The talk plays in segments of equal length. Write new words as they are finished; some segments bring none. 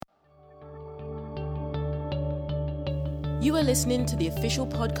You are listening to the official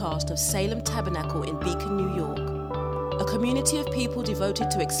podcast of Salem Tabernacle in Beacon, New York, a community of people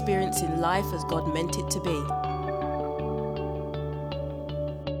devoted to experiencing life as God meant it to be.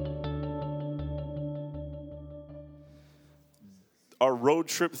 Our road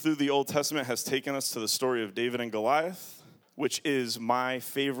trip through the Old Testament has taken us to the story of David and Goliath, which is my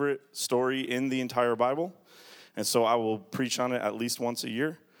favorite story in the entire Bible. And so I will preach on it at least once a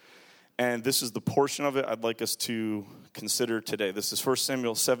year. And this is the portion of it I'd like us to consider today. This is 1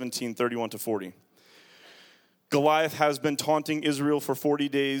 Samuel 17, 31-40. Goliath has been taunting Israel for 40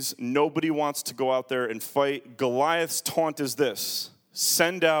 days. Nobody wants to go out there and fight. Goliath's taunt is this: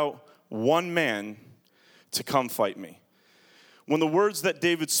 send out one man to come fight me. When the words that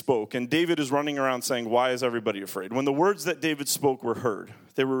David spoke, and David is running around saying, why is everybody afraid? When the words that David spoke were heard,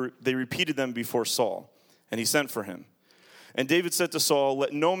 they repeated them before Saul, and he sent for him. And David said to Saul,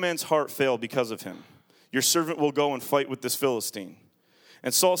 let no man's heart fail because of him. Your servant will go and fight with this Philistine.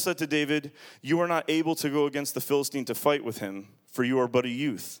 And Saul said to David, you are not able to go against the Philistine to fight with him, for you are but a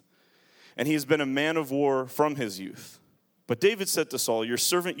youth. And he has been a man of war from his youth. But David said to Saul, your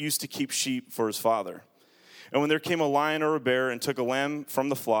servant used to keep sheep for his father. And when there came a lion or a bear and took a lamb from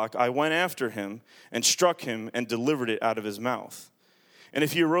the flock, I went after him and struck him and delivered it out of his mouth. And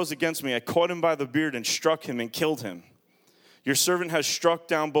if he arose against me, I caught him by the beard and struck him and killed him. Your servant has struck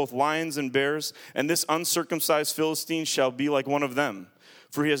down both lions and bears, and this uncircumcised Philistine shall be like one of them,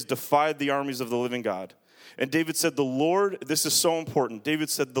 for he has defied the armies of the living God. And David said, the Lord, this is so important,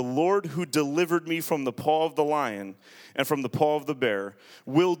 David said, the Lord who delivered me from the paw of the lion and from the paw of the bear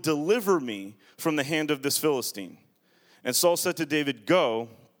will deliver me from the hand of this Philistine. And Saul said to David, go,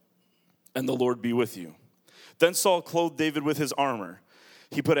 and the Lord be with you. Then Saul clothed David with his armor.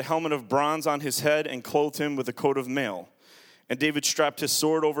 He put a helmet of bronze on his head and clothed him with a coat of mail. And David strapped his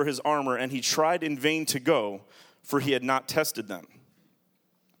sword over his armor, and he tried in vain to go, for he had not tested them.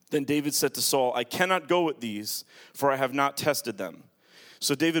 Then David said to Saul, I cannot go with these, for I have not tested them.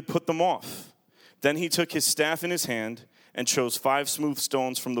 So David put them off. Then he took his staff in his hand and chose 5 smooth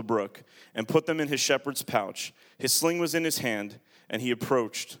stones from the brook and put them in his shepherd's pouch. His sling was in his hand, and he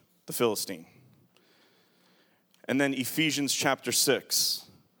approached the Philistine. And then Ephesians chapter 6.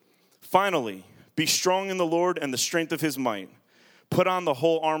 Finally, be strong in the Lord and the strength of his might. Put on the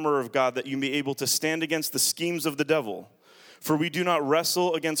whole armor of God that you may be able to stand against the schemes of the devil. For we do not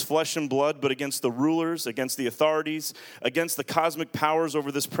wrestle against flesh and blood, but against the rulers, against the authorities, against the cosmic powers over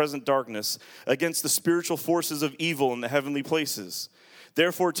this present darkness, against the spiritual forces of evil in the heavenly places.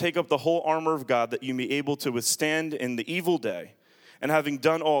 Therefore take up the whole armor of God that you may be able to withstand in the evil day, and having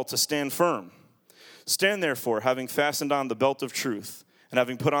done all, to stand firm. Stand therefore, having fastened on the belt of truth, and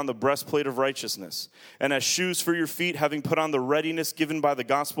having put on the breastplate of righteousness, and as shoes for your feet, having put on the readiness given by the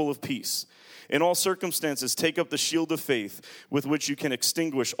gospel of peace. In all circumstances, take up the shield of faith, with which you can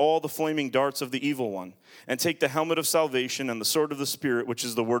extinguish all the flaming darts of the evil one, and take the helmet of salvation and the sword of the Spirit, which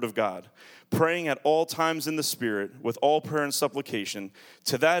is the word of God, praying at all times in the Spirit, with all prayer and supplication.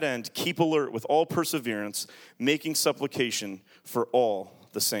 To that end, keep alert with all perseverance, making supplication for all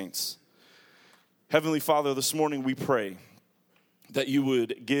the saints. Heavenly Father, this morning we pray that you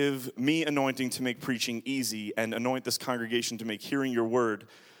would give me anointing to make preaching easy and anoint this congregation to make hearing your word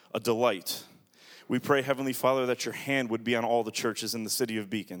a delight. We pray, Heavenly Father, that your hand would be on all the churches in the city of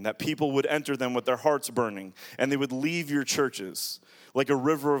Beacon, that people would enter them with their hearts burning, and they would leave your churches like a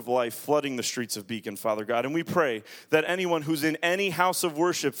river of life flooding the streets of Beacon, Father God. And we pray that anyone who's in any house of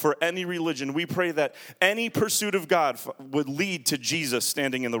worship for any religion, we pray that any pursuit of God would lead to Jesus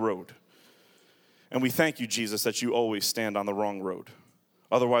standing in the road. And we thank you, Jesus, that you always stand on the wrong road.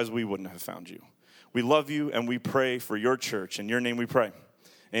 Otherwise, we wouldn't have found you. We love you, and we pray for your church. In your name we pray.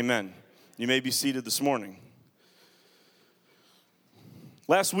 Amen. You may be seated this morning.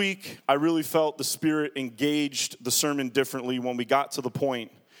 Last week, I really felt the Spirit engaged the sermon differently when we got to the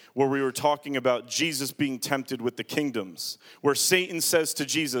point where we were talking about Jesus being tempted with the kingdoms, where Satan says to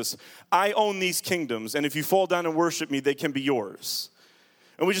Jesus, I own these kingdoms, and if you fall down and worship me, they can be yours.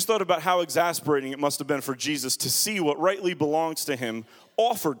 And we just thought about how exasperating it must have been for Jesus to see what rightly belongs to him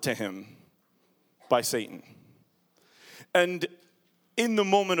offered to him by Satan. And in the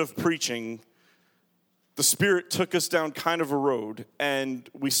moment of preaching, the Spirit took us down kind of a road, and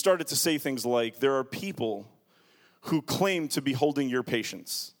we started to say things like, there are people who claim to be holding your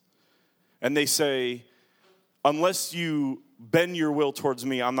patience. And they say, unless you bend your will towards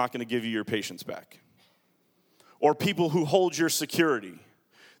me, I'm not going to give you your patience back. Or people who hold your security.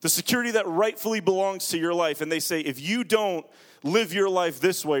 The security that rightfully belongs to your life. And they say, if you don't live your life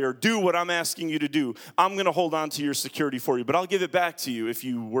this way or do what I'm asking you to do, I'm going to hold on to your security for you. But I'll give it back to you if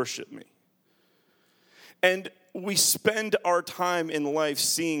you worship me. And we spend our time in life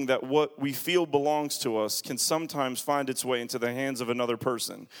seeing that what we feel belongs to us can sometimes find its way into the hands of another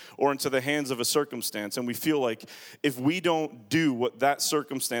person or into the hands of a circumstance. And we feel like if we don't do what that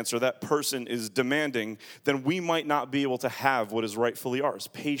circumstance or that person is demanding, then we might not be able to have what is rightfully ours.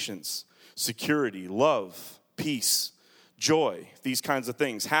 Patience, security, love, peace, joy, these kinds of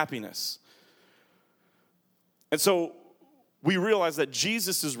things, happiness. And so we realize that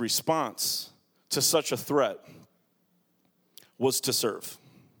Jesus' response to such a threat was to serve.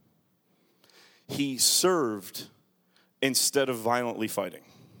 He served instead of violently fighting.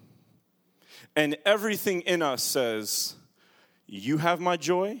 And everything in us says, you have my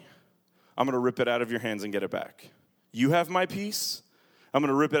joy, I'm going to rip it out of your hands and get it back. You have my peace, I'm going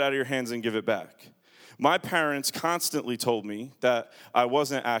to rip it out of your hands and give it back. My parents constantly told me that I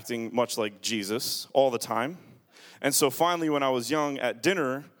wasn't acting much like Jesus all the time. And so finally, when I was young at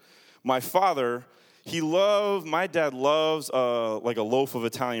dinner, my father, my dad loves like a loaf of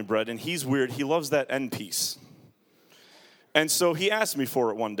Italian bread, and he's weird. He loves that end piece. And so he asked me for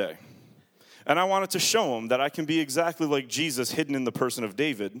it one day. And I wanted to show him that I can be exactly like Jesus hidden in the person of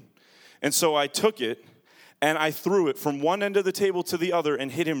David. And so I took it, and I threw it from one end of the table to the other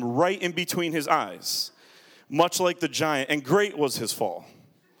and hit him right in between his eyes, much like the giant. And great was his fall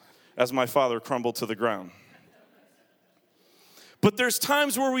as my father crumbled to the ground. But there's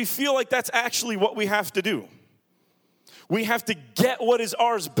times where we feel like that's actually what we have to do. We have to get what is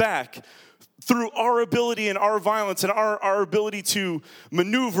ours back through our ability and our violence and our ability to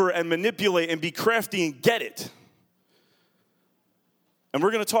maneuver and manipulate and be crafty and get it. And we're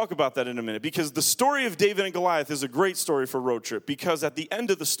going to talk about that in a minute, because the story of David and Goliath is a great story for Road Trip, because at the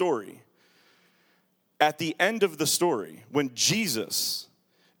end of the story, when Jesus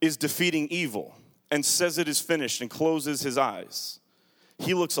is defeating evil and says it is finished and closes his eyes,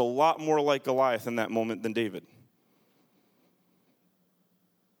 he looks a lot more like Goliath in that moment than David.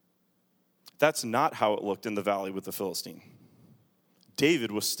 That's not how it looked in the valley with the Philistine.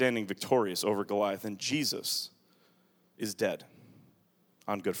 David was standing victorious over Goliath, and Jesus is dead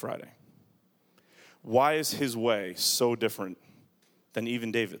on Good Friday. Why is his way so different than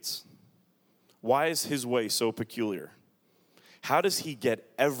even David's? Why is his way so peculiar? How does he get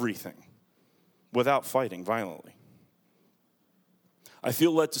everything without fighting violently? I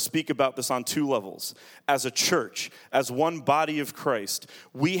feel led to speak about this on two levels. As a church, as one body of Christ,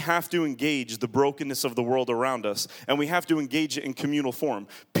 we have to engage the brokenness of the world around us, and we have to engage it in communal form.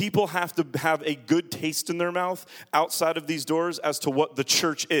 People have to have a good taste in their mouth outside of these doors as to what the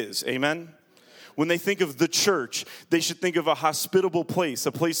church is. Amen? When they think of the church, they should think of a hospitable place,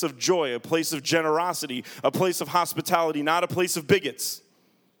 a place of joy, a place of generosity, a place of hospitality, not a place of bigots.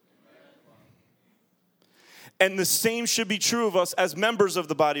 And the same should be true of us as members of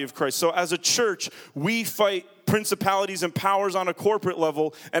the body of Christ. So as a church, we fight principalities and powers on a corporate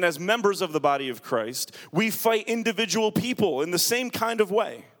level. And as members of the body of Christ, we fight individual people in the same kind of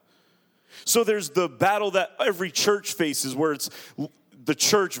way. So there's the battle that every church faces, where it's the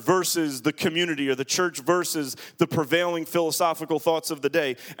church versus the community, or the church versus the prevailing philosophical thoughts of the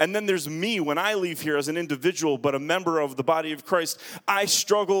day. And then there's me when I leave here as an individual, but a member of the body of Christ. I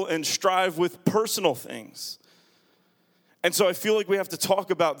struggle and strive with personal things. And so I feel like we have to talk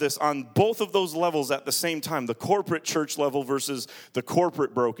about this on both of those levels at the same time, the corporate church level versus the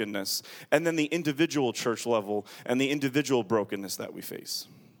corporate brokenness, and then the individual church level and the individual brokenness that we face.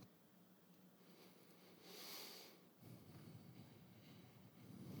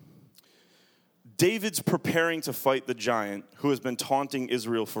 David's preparing to fight the giant who has been taunting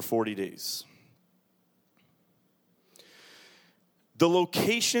Israel for 40 days. The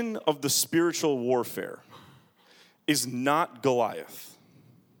location of the spiritual warfare is not Goliath.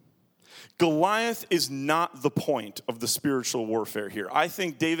 Goliath is not the point of the spiritual warfare here. I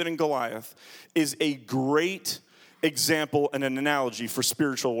think David and Goliath is a great example and an analogy for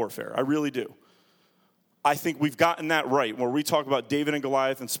spiritual warfare. I really do. I think we've gotten that right. Where we talk about David and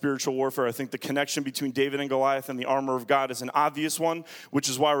Goliath and spiritual warfare, I think the connection between David and Goliath and the armor of God is an obvious one, which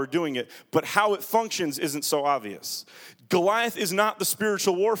is why we're doing it. But how it functions isn't so obvious. Goliath is not the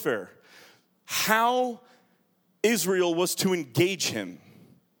spiritual warfare. How Israel was to engage him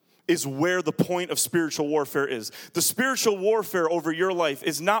is where the point of spiritual warfare is. The spiritual warfare over your life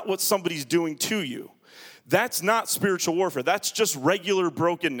is not what somebody's doing to you. That's not spiritual warfare. That's just regular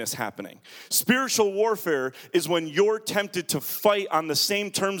brokenness happening. Spiritual warfare is when you're tempted to fight on the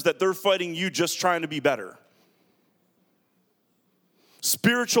same terms that they're fighting you, just trying to be better.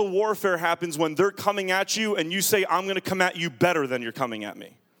 Spiritual warfare happens when they're coming at you and you say, I'm going to come at you better than you're coming at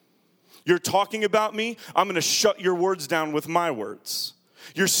me. You're talking about me, I'm going to shut your words down with my words.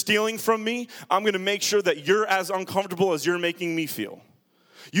 You're stealing from me. I'm going to make sure that you're as uncomfortable as you're making me feel.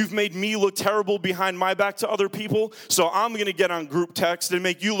 You've made me look terrible behind my back to other people, so I'm going to get on group text and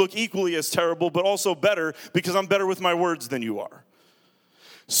make you look equally as terrible, but also better because I'm better with my words than you are.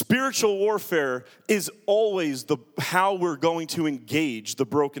 Spiritual warfare is always how we're going to engage the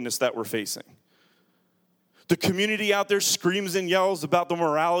brokenness that we're facing. The community out there screams and yells about the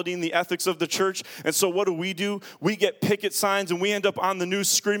morality and the ethics of the church. And so what do? We get picket signs and we end up on the news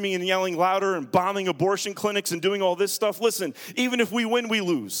screaming and yelling louder and bombing abortion clinics and doing all this stuff. Listen, even if we win, we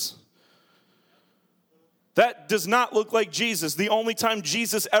lose. That does not look like Jesus. The only time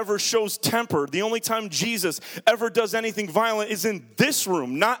Jesus ever shows temper, the only time Jesus ever does anything violent is in this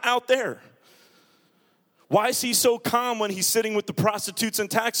room, not out there. Why is he so calm when he's sitting with the prostitutes and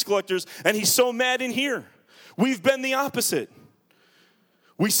tax collectors and he's so mad in here? We've been the opposite.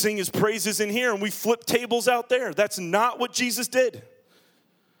 We sing his praises in here and we flip tables out there. That's not what Jesus did.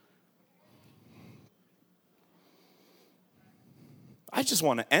 I just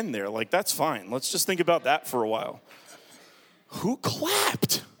want to end there. Like, that's fine. Let's just think about that for a while. Who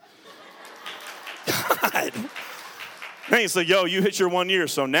clapped? God. Hey, it's like, yo, you hit your 1 year,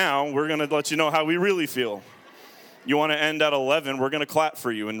 so now we're going to let you know how we really feel. You want to end at 11, we're going to clap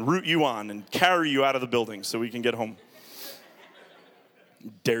for you and root you on and carry you out of the building so we can get home.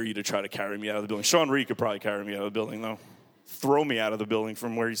 Dare you to try to carry me out of the building. Sean Reed could probably carry me out of the building, though. Throw me out of the building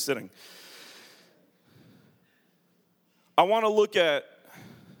from where he's sitting. I want to look at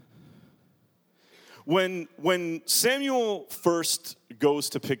when Samuel first goes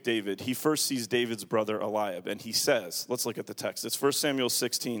to pick David, he first sees David's brother Eliab, and he says, let's look at the text. It's 1 Samuel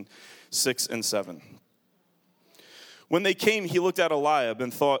 16, 6 and 7. When they came, he looked at Eliab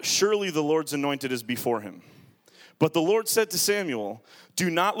and thought, surely the Lord's anointed is before him. But the Lord said to Samuel, do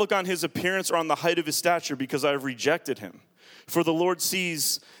not look on his appearance or on the height of his stature, because I have rejected him. For the Lord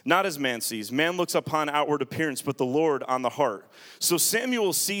sees not as man sees. Man looks upon outward appearance, but the Lord on the heart. So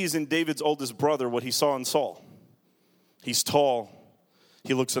Samuel sees in David's oldest brother what he saw in Saul. He's tall.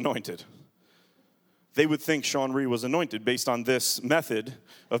 He looks anointed. They would think Sean Reed was anointed based on this method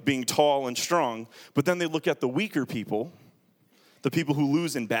of being tall and strong. But then they look at the weaker people, the people who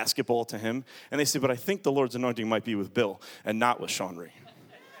lose in basketball to him, and they say, but I think the Lord's anointing might be with Bill and not with Sean Reed.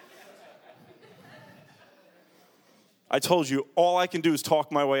 I told you, all I can do is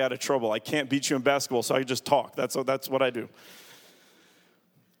talk my way out of trouble. I can't beat you in basketball, so I just talk. That's what I do.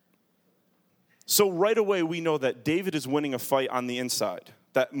 So right away, we know that David is winning a fight on the inside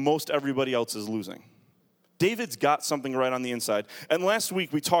that most everybody else is losing. David's got something right on the inside. And last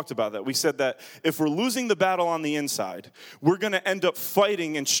week we talked about that. We said that if we're losing the battle on the inside, we're going to end up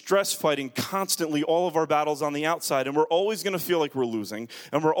fighting and stress fighting constantly all of our battles on the outside. And we're always going to feel like we're losing.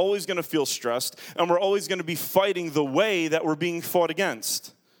 And we're always going to feel stressed. And we're always going to be fighting the way that we're being fought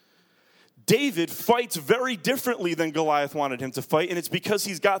against. David fights very differently than Goliath wanted him to fight. And it's because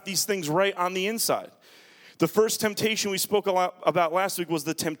he's got these things right on the inside. The first temptation we spoke a lot about last week was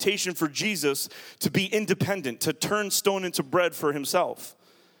the temptation for Jesus to be independent, to turn stone into bread for himself.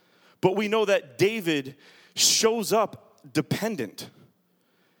 But we know that David shows up dependent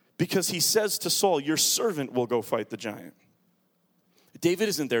because he says to Saul, your servant will go fight the giant. David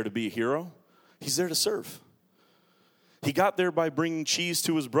isn't there to be a hero. He's there to serve. He got there by bringing cheese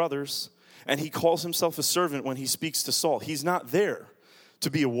to his brothers, and he calls himself a servant when he speaks to Saul. He's not there to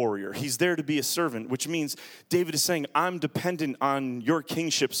be a warrior. He's there to be a servant, which means David is saying, I'm dependent on your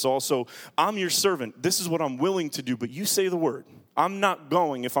kingship, Saul, so I'm your servant. This is what I'm willing to do, but you say the word. I'm not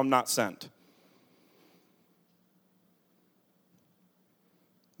going if I'm not sent.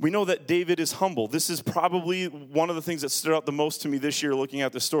 We know that David is humble. This is probably one of the things that stood out the most to me this year looking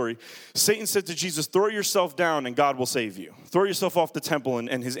at the story. Satan said to Jesus, throw yourself down and God will save you. Throw yourself off the temple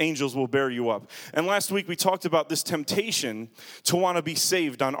and his angels will bear you up. And last week we talked about this temptation to want to be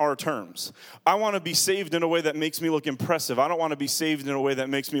saved on our terms. I want to be saved in a way that makes me look impressive. I don't want to be saved in a way that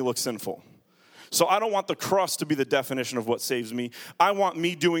makes me look sinful. So I don't want the cross to be the definition of what saves me. I want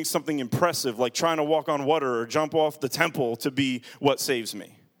me doing something impressive, like trying to walk on water or jump off the temple to be what saves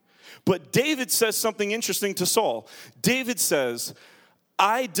me. But David says something interesting to Saul. David says,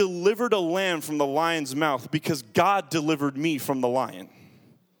 I delivered a lamb from the lion's mouth because God delivered me from the lion.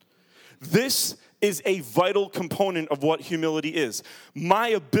 This is a vital component of what humility is. My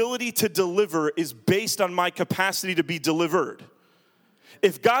ability to deliver is based on my capacity to be delivered.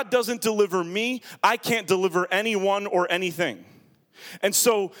 If God doesn't deliver me, I can't deliver anyone or anything. And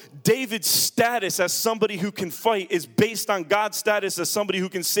so David's status as somebody who can fight is based on God's status as somebody who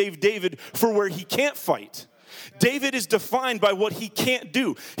can save David for where he can't fight. David is defined by what he can't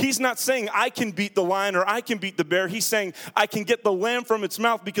do. He's not saying, I can beat the lion or I can beat the bear. He's saying, I can get the lamb from its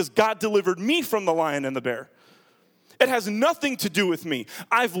mouth because God delivered me from the lion and the bear. It has nothing to do with me.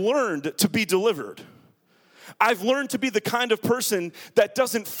 I've learned to be delivered. I've learned to be the kind of person that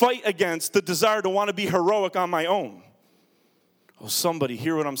doesn't fight against the desire to want to be heroic on my own. Oh, somebody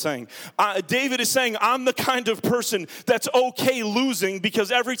hear what I'm saying. David is saying, I'm the kind of person that's okay losing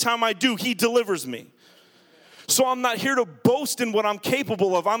because every time I do, he delivers me. So I'm not here to boast in what I'm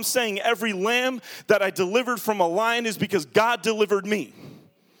capable of. I'm saying every lamb that I delivered from a lion is because God delivered me.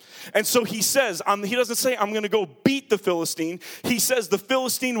 And so he says, he doesn't say, I'm going to go beat the Philistine. He says the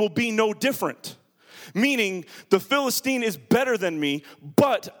Philistine will be no different. Meaning the Philistine is better than me,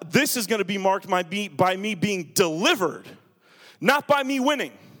 but this is going to be marked by me being delivered, not by me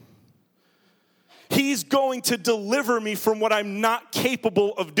winning. He's going to deliver me from what I'm not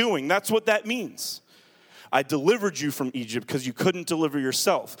capable of doing. That's what that means. I delivered you from Egypt because you couldn't deliver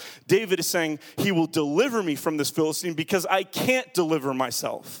yourself. David is saying he will deliver me from this Philistine because I can't deliver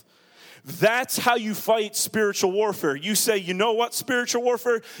myself. That's how you fight spiritual warfare. You say, you know what, spiritual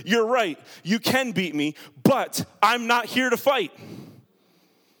warfare? You're right. You can beat me, but I'm not here to fight.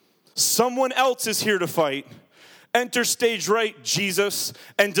 Someone else is here to fight. Enter stage right, Jesus,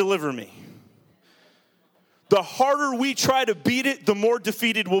 and deliver me. The harder we try to beat it, the more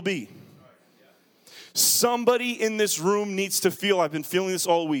defeated we'll be. Somebody in this room needs to feel, I've been feeling this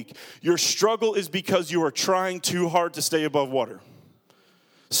all week, your struggle is because you are trying too hard to stay above water.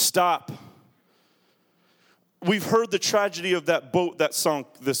 Stop. We've heard the tragedy of that boat that sunk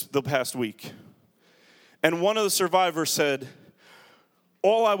the past week. And one of the survivors said,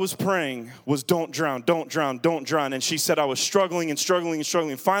 all I was praying was don't drown, don't drown, don't drown. And she said, I was struggling and struggling and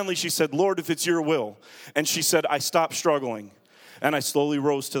struggling. Finally, she said, Lord, if it's your will. And she said, I stopped struggling. And I slowly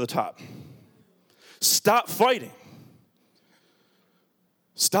rose to the top. Stop fighting.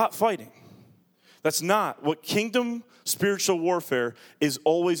 Stop fighting. That's not what kingdom spiritual warfare is.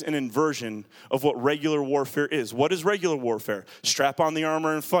 Always an inversion of what regular warfare is. What is regular warfare? Strap on the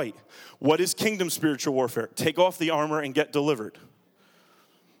armor and fight. What is kingdom spiritual warfare? Take off the armor and get delivered.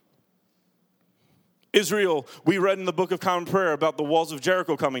 Israel, we read in the Book of Common Prayer about the walls of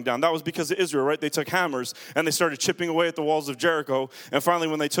Jericho coming down. That was because of Israel, right? They took hammers and they started chipping away at the walls of Jericho. And finally,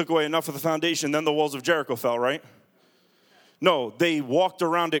 when they took away enough of the foundation, then the walls of Jericho fell, right? No, they walked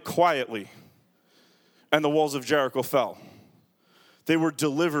around it quietly and the walls of Jericho fell. They were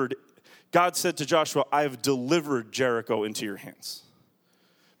delivered. God said to Joshua, I have delivered Jericho into your hands.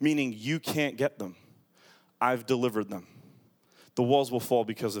 Meaning you can't get them. I've delivered them. The walls will fall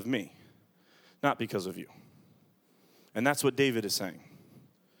because of me. Not because of you. And that's what David is saying.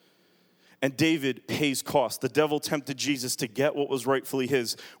 And David pays cost. The devil tempted Jesus to get what was rightfully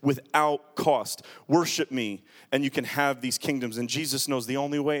his without cost. Worship me, and you can have these kingdoms. And Jesus knows the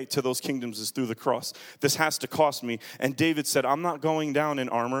only way to those kingdoms is through the cross. This has to cost me. And David said, I'm not going down in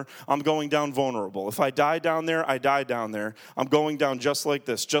armor. I'm going down vulnerable. If I die down there, I die down there. I'm going down just like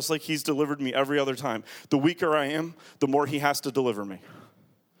this, just like he's delivered me every other time. The weaker I am, the more he has to deliver me.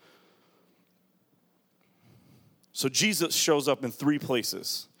 So Jesus shows up in 3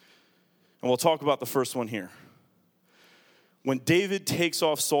 places. And we'll talk about the first one here. When David takes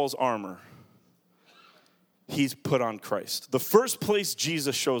off Saul's armor, he's put on Christ. The first place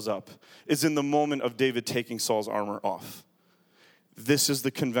Jesus shows up is in the moment of David taking Saul's armor off. This is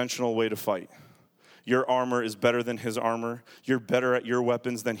the conventional way to fight. Your armor is better than his armor. You're better at your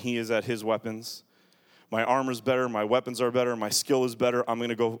weapons than he is at his weapons. My armor's better, my weapons are better, my skill is better. I'm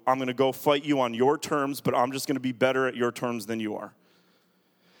gonna go fight you on your terms, but I'm just gonna be better at your terms than you are.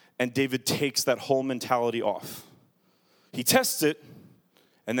 And David takes that whole mentality off. He tests it,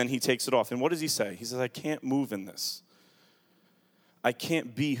 and then he takes it off. And what does he say? He says, I can't move in this. I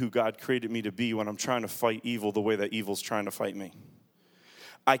can't be who God created me to be when I'm trying to fight evil the way that evil's trying to fight me.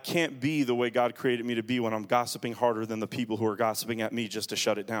 I can't be the way God created me to be when I'm gossiping harder than the people who are gossiping at me just to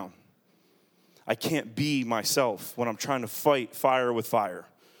shut it down. I can't be myself when I'm trying to fight fire with fire.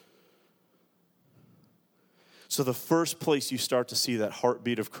 So the first place you start to see that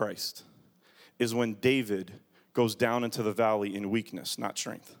heartbeat of Christ is when David goes down into the valley in weakness, not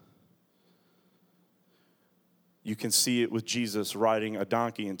strength. You can see it with Jesus riding a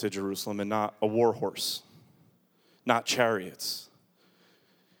donkey into Jerusalem and not a war horse, not chariots.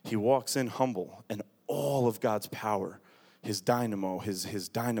 He walks in humble, and all of God's power, his dynamo, his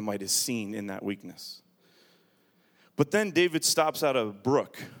dynamite is seen in that weakness. But then David stops at a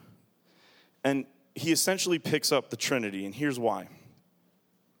brook, and he essentially picks up the Trinity, and here's why.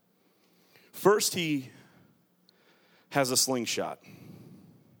 First, he has a slingshot.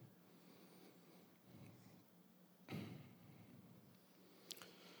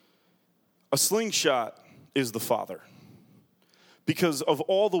 A slingshot is the father. Because of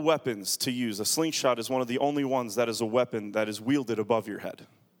all the weapons to use, a slingshot is one of the only ones that is a weapon that is wielded above your head.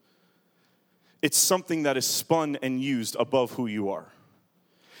 It's something that is spun and used above who you are.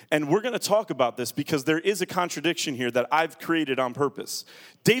 And we're going to talk about this because there is a contradiction here that I've created on purpose.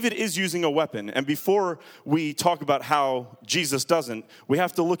 David is using a weapon, and before we talk about how Jesus doesn't, we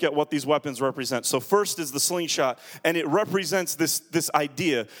have to look at what these weapons represent. So first is the slingshot, and it represents this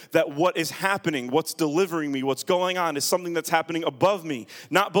idea that what is happening, what's delivering me, what's going on is something that's happening above me,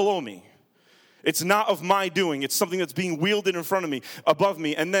 not below me. It's not of my doing. It's something that's being wielded in front of me, above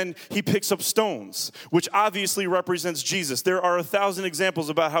me. And then he picks up stones, which obviously represents Jesus. There are 1,000 examples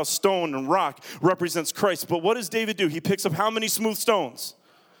about how stone and rock represents Christ. But what does David do? He picks up how many smooth stones?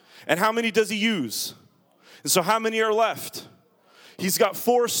 And how many does he use? And so how many are left? He's got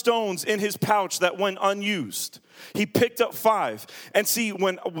 4 stones in his pouch that went unused. He picked up 5. And see,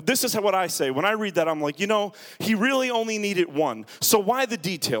 this is what I say. When I read that, I'm like, he really only needed 1. So why the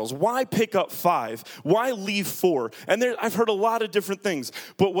details? Why pick up 5? Why leave 4? And I've heard a lot of different things.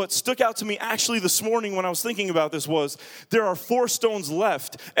 But what stuck out to me actually this morning when I was thinking about this was there are 4 stones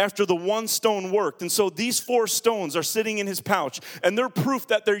left after the 1 stone worked. And so these 4 stones are sitting in his pouch. And they're proof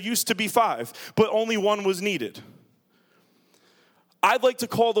that there used to be 5, but only 1 was needed. I'd like to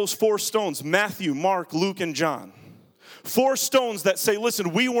call those 4 stones Matthew, Mark, Luke, and John. 4 stones that say,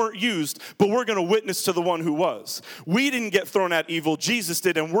 listen, we weren't used, but we're going to witness to the one who was. We didn't get thrown at evil, Jesus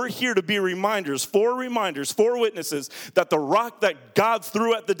did, and we're here to be reminders, 4 witnesses that the rock that God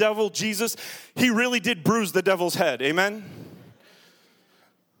threw at the devil, Jesus, he really did bruise the devil's head. Amen?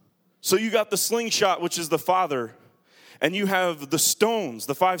 So you got the slingshot, which is the Father, and you have the stones,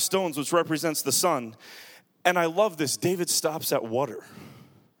 the 5 stones, which represents the Son. And I love this. David stops at water.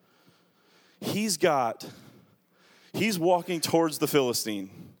 He's walking towards the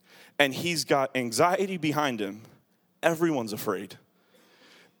Philistine, and he's got anxiety behind him. Everyone's afraid.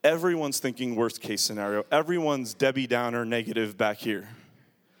 Everyone's thinking worst case scenario. Everyone's Debbie Downer negative back here.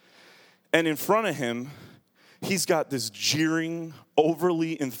 And in front of him, he's got this jeering,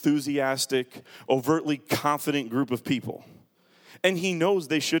 overly enthusiastic, overtly confident group of people. And he knows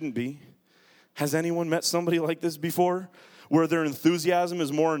they shouldn't be. Has anyone met somebody like this before, where their enthusiasm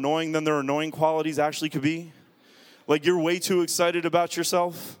is more annoying than their annoying qualities actually could be? Like you're way too excited about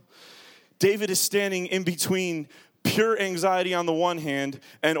yourself? David is standing in between pure anxiety on the one hand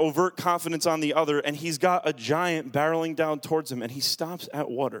and overt confidence on the other, and he's got a giant barreling down towards him, and he stops at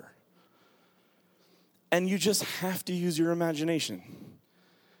water. And you just have to use your imagination.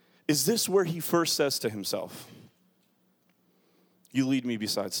 Is this where he first says to himself, "You lead me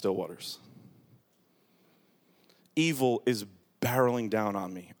beside still waters"? Evil is barreling down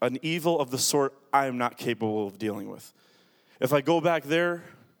on me. An evil of the sort I am not capable of dealing with. If I go back there,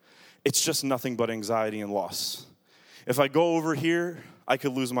 it's just nothing but anxiety and loss. If I go over here, I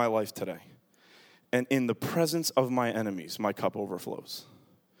could lose my life today. And in the presence of my enemies, my cup overflows.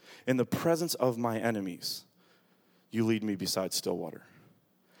 In the presence of my enemies, you lead me beside still water.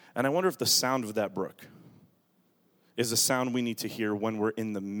 And I wonder if the sound of that brook is a sound we need to hear when we're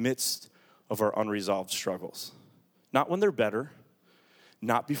in the midst of our unresolved struggles. Not when they're better,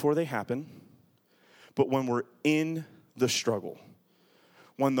 not before they happen, but when we're in the struggle,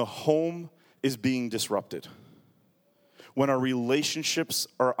 when the home is being disrupted, when our relationships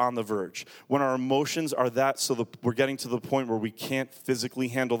are on the verge, when our emotions are we're getting to the point where we can't physically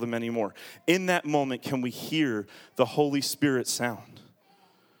handle them anymore. In that moment, can we hear the Holy Spirit sound?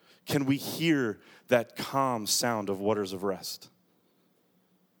 Can we hear that calm sound of waters of rest?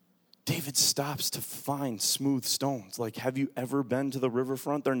 David stops to find smooth stones. Like, have you ever been to the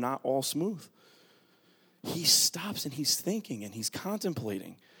riverfront? They're not all smooth. He stops and he's thinking and he's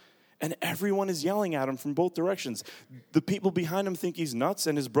contemplating. And everyone is yelling at him from both directions. The people behind him think he's nuts,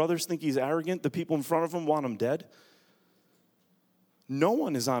 and his brothers think he's arrogant. The people in front of him want him dead. No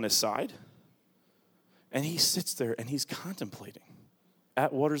one is on his side. And he sits there and he's contemplating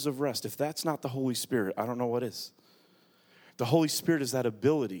at waters of rest. If that's not the Holy Spirit, I don't know what is. The Holy Spirit is that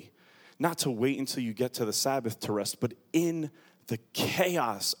ability not to wait until you get to the Sabbath to rest, but in the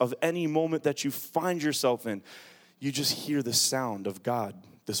chaos of any moment that you find yourself in, you just hear the sound of God,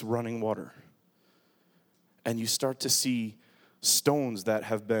 this running water. And you start to see stones that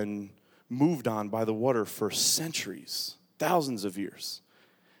have been moved on by the water for centuries, thousands of years.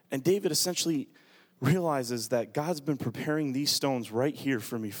 And David essentially realizes that God's been preparing these stones right here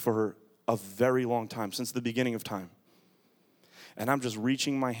for me for a very long time, since the beginning of time. And I'm just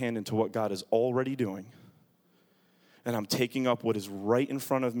reaching my hand into what God is already doing. And I'm taking up what is right in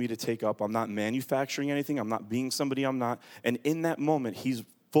front of me to take up. I'm not manufacturing anything. I'm not being somebody I'm not. And in that moment, he's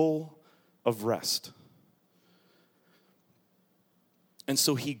full of rest. And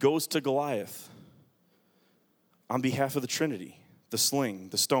so he goes to Goliath on behalf of the Trinity, the sling,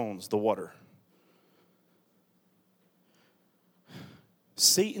 the stones, the water.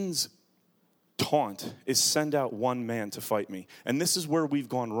 Satan's taunt is send out one man to fight me. And this is where we've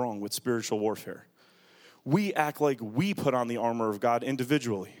gone wrong with spiritual warfare. We act like we put on the armor of God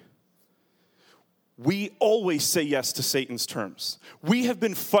individually. We always say yes to Satan's terms. We have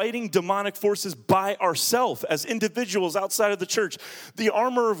been fighting demonic forces by ourselves as individuals outside of the church. The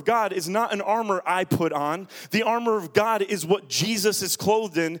armor of God is not an armor I put on. The armor of God is what Jesus is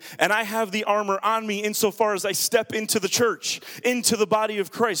clothed in, and I have the armor on me insofar as I step into the church, into the body of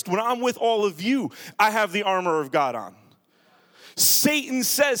Christ. When I'm with all of you, I have the armor of God on. Satan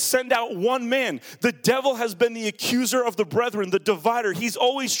says, send out one man. The devil has been the accuser of the brethren, the divider. He's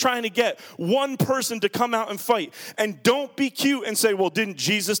always trying to get one person to come out and fight. And don't be cute and say, well, didn't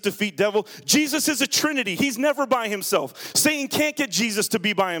Jesus defeat devil? Jesus is a trinity. He's never by himself. Satan can't get Jesus to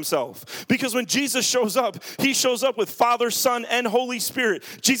be by himself. Because when Jesus shows up, he shows up with Father, Son, and Holy Spirit.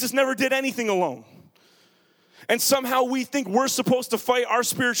 Jesus never did anything alone. And somehow we think we're supposed to fight our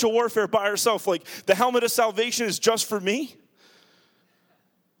spiritual warfare by ourselves. Like the helmet of salvation is just for me.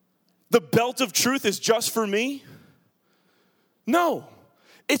 The belt of truth is just for me? No,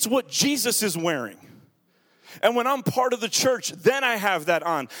 it's what Jesus is wearing. And when I'm part of the church, then I have that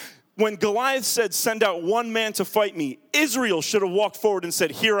on. When Goliath said, send out one man to fight me, Israel should have walked forward and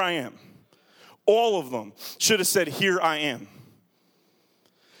said, here I am. All of them should have said, here I am.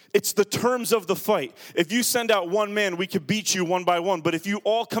 It's the terms of the fight. If you send out one man, we could beat you one by one. But if you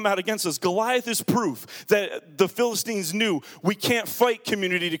all come out against us, Goliath is proof that the Philistines knew we can't fight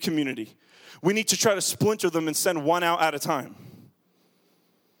community to community. We need to try to splinter them and send one out at a time.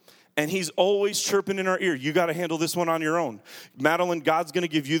 And he's always chirping in our ear, you got to handle this one on your own. Madeline, God's going to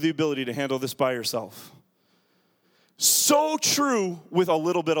give you the ability to handle this by yourself. So true with a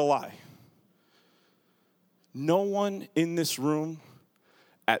little bit of lie. No one in this room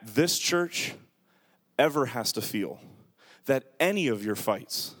at this church ever has to feel that any of your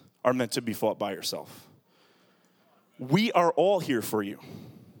fights are meant to be fought by yourself. We are all here for you.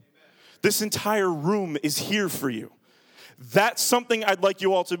 This entire room is here for you. That's something I'd like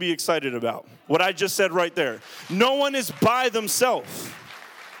you all to be excited about. What I just said right there. No one is by themselves.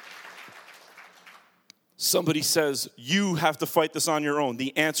 Somebody says, you have to fight this on your own.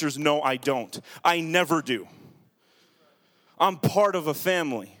 The answer is no, I don't. I never do. I'm part of a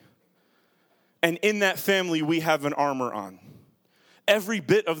family. And in that family, we have an armor on. Every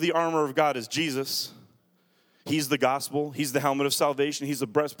bit of the armor of God is Jesus. He's the gospel. He's the helmet of salvation. He's the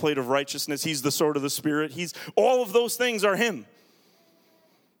breastplate of righteousness. He's the sword of the Spirit. All of those things are him.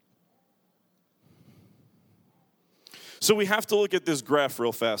 So we have to look at this graph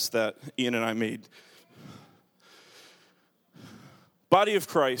real fast that Ian and I made. Body of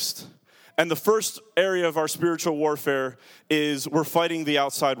Christ. And the first area of our spiritual warfare is we're fighting the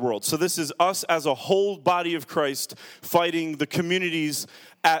outside world. So this is us as a whole body of Christ fighting the communities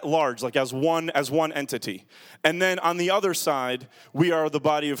at large, like as one entity. And then on the other side, we are the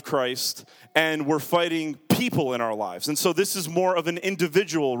body of Christ, and we're fighting people in our lives. And so this is more of an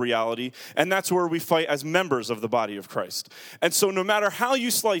individual reality, and that's where we fight as members of the body of Christ. And so no matter how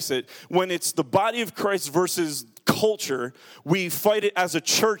you slice it, when it's the body of Christ versus culture, we fight it as a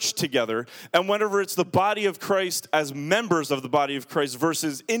church together. And whenever it's the body of Christ as members of the body of Christ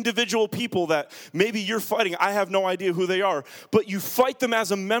versus individual people that maybe you're fighting, I have no idea who they are, but you fight them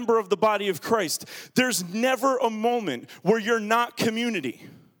as a member of the body of Christ, there's never a moment where you're not community.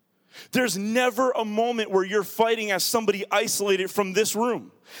 There's never a moment where you're fighting as somebody isolated from this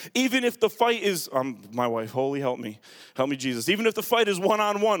room. Even if the fight is, my wife, holy help me Jesus. Even if the fight is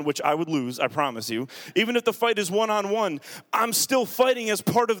one-on-one, which I would lose, I promise you. Even if the fight is one-on-one, I'm still fighting as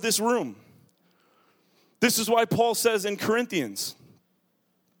part of this room. This is why Paul says in Corinthians,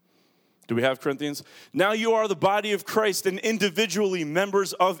 do we have Corinthians? Now you are the body of Christ and individually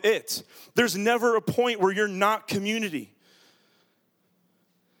members of it. There's never a point where you're not community.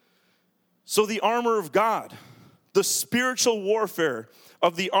 So the armor of God, the spiritual warfare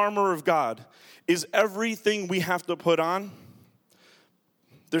of the armor of God is everything we have to put on.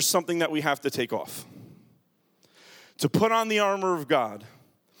 There's something that we have to take off. To put on the armor of God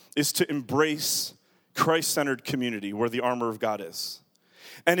is to embrace Christ-centered community where the armor of God is.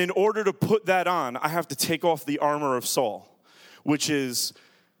 And in order to put that on, I have to take off the armor of Saul, which is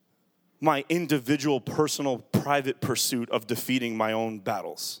my individual, personal, private pursuit of defeating my own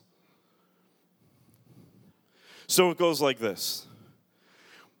battles. So it goes like this.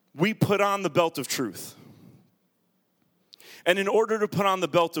 We put on the belt of truth. And in order to put on the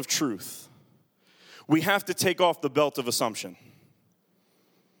belt of truth, we have to take off the belt of assumption.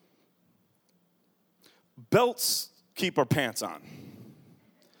 Belts keep our pants on.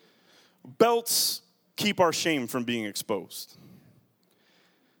 Belts keep our shame from being exposed.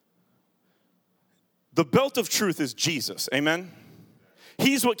 The belt of truth is Jesus, amen?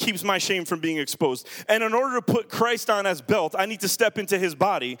 He's what keeps my shame from being exposed. And in order to put Christ on as belt, I need to step into his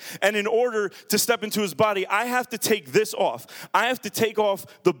body. And in order to step into his body, I have to take this off. I have to take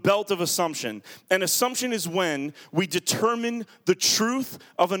off the belt of assumption. And assumption is when we determine the truth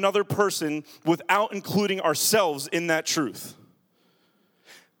of another person without including ourselves in that truth.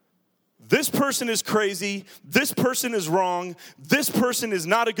 This person is crazy, this person is wrong, this person is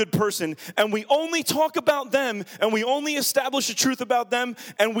not a good person, and we only talk about them, and we only establish a truth about them,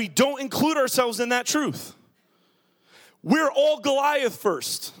 and we don't include ourselves in that truth. We're all Goliath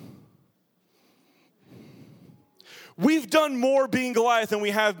first. We've done more being Goliath than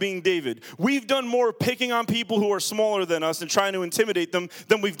we have being David. We've done more picking on people who are smaller than us and trying to intimidate them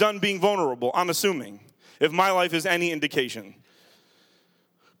than we've done being vulnerable, I'm assuming, if my life is any indication.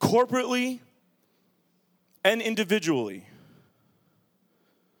 Corporately and individually,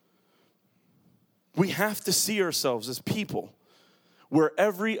 we have to see ourselves as people where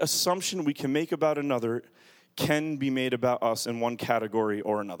every assumption we can make about another can be made about us in one category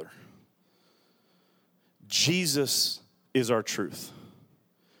or another. Jesus is our truth.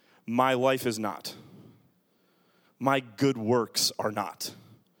 My life is not. My good works are not.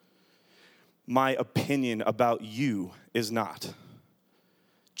 My opinion about you is not.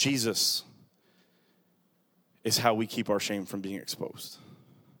 Jesus is how we keep our shame from being exposed.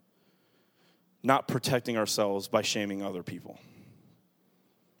 Not protecting ourselves by shaming other people,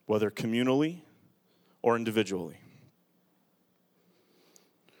 whether communally or individually.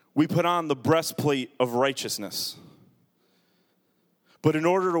 We put on the breastplate of righteousness. But in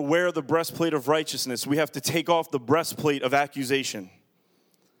order to wear the breastplate of righteousness, we have to take off the breastplate of accusation.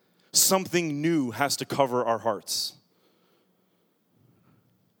 Something new has to cover our hearts.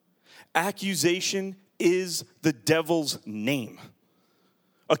 Accusation is the devil's name.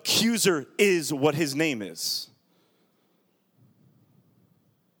 Accuser is what his name is.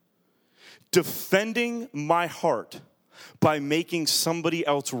 Defending my heart by making somebody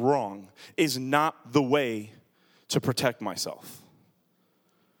else wrong is not the way to protect myself.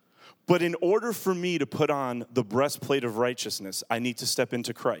 But in order for me to put on the breastplate of righteousness, I need to step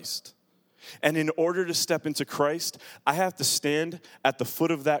into Christ. And in order to step into Christ, I have to stand at the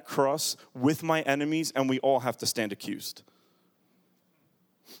foot of that cross with my enemies, and we all have to stand accused.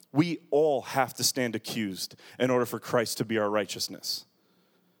 We all have to stand accused in order for Christ to be our righteousness.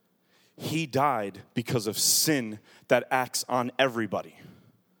 He died because of sin that acts on everybody.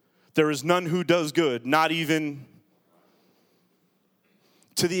 There is none who does good, not even.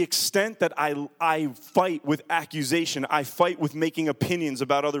 To the extent that I fight with accusation, I fight with making opinions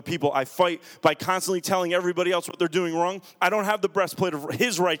about other people, I fight by constantly telling everybody else what they're doing wrong, I don't have the breastplate of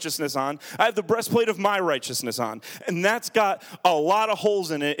his righteousness on. I have the breastplate of my righteousness on. And that's got a lot of holes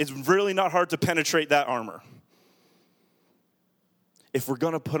in it. It's really not hard to penetrate that armor. If we're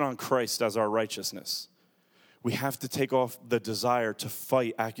going to put on Christ as our righteousness, we have to take off the desire to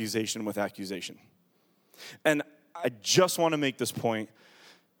fight accusation with accusation. And I just want to make this point.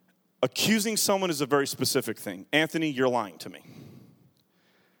 Accusing someone is a very specific thing. Anthony, you're lying to me.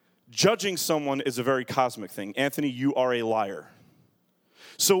 Judging someone is a very cosmic thing. Anthony, you are a liar.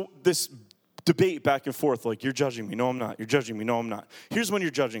 So this debate back and forth, like, you're judging me, no, I'm not. You're judging me, no, I'm not. Here's when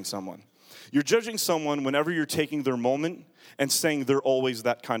you're judging someone. You're judging someone whenever you're taking their moment and saying they're always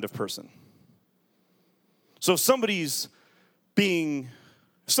that kind of person. So if somebody's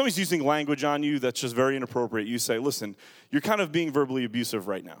using language on you that's just very inappropriate, you say, listen, you're kind of being verbally abusive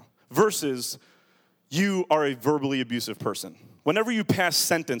right now. Versus, you are a verbally abusive person. Whenever you pass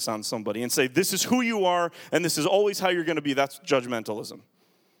sentence on somebody and say, this is who you are, and this is always how you're going to be, that's judgmentalism.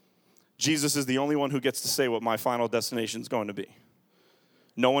 Jesus is the only one who gets to say what my final destination is going to be.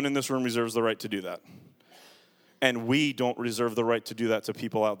 No one in this room reserves the right to do that. And we don't reserve the right to do that to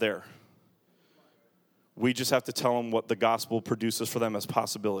people out there. We just have to tell them what the gospel produces for them as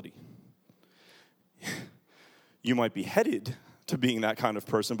possibility. You might be headed to being that kind of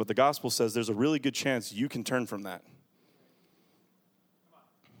person, but the gospel says there's a really good chance you can turn from that.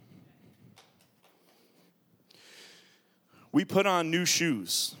 We put on new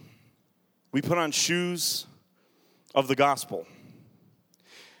shoes. We put on shoes of the gospel.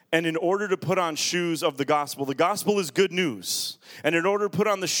 And in order to put on shoes of the gospel is good news. And in order to put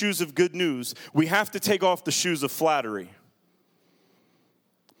on the shoes of good news, we have to take off the shoes of flattery.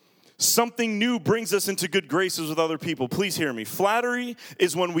 Something new brings us into good graces with other people. Please hear me. Flattery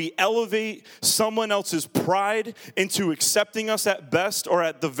is when we elevate someone else's pride into accepting us at best, or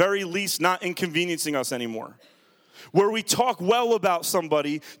at the very least not inconveniencing us anymore. Where we talk well about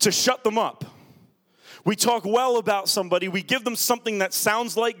somebody to shut them up. We talk well about somebody, we give them something that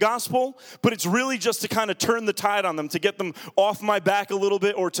sounds like gospel, but it's really just to kind of turn the tide on them, to get them off my back a little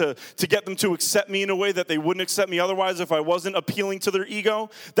bit, or to get them to accept me in a way that they wouldn't accept me otherwise if I wasn't appealing to their ego.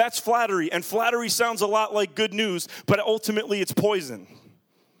 That's flattery, and flattery sounds a lot like good news, but ultimately it's poison.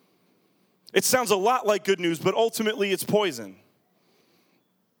 It sounds a lot like good news, but ultimately it's poison.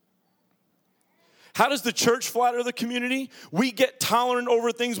 How does the church flatter the community? We get tolerant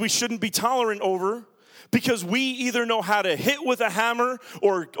over things we shouldn't be tolerant over, because we either know how to hit with a hammer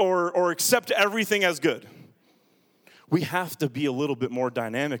or accept everything as good. We have to be a little bit more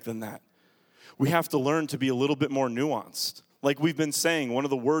dynamic than that. We have to learn to be a little bit more nuanced. Like we've been saying, one of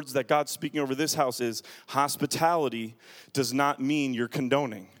the words that God's speaking over this house is hospitality does not mean you're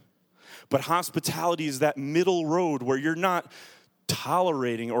condoning. But hospitality is that middle road where you're not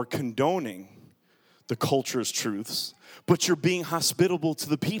tolerating or condoning the culture's truths, but you're being hospitable to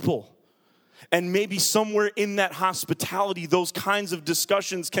the people. And maybe somewhere in that hospitality, those kinds of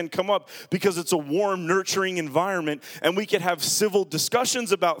discussions can come up because it's a warm, nurturing environment, and we can have civil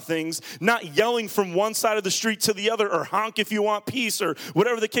discussions about things, not yelling from one side of the street to the other, or honk if you want peace, or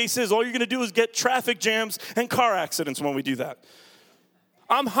whatever the case is. All you're going to do is get traffic jams and car accidents when we do that.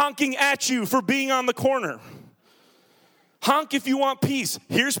 I'm honking at you for being on the corner. Honk if you want peace.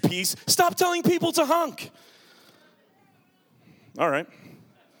 Here's peace. Stop telling people to honk. All right.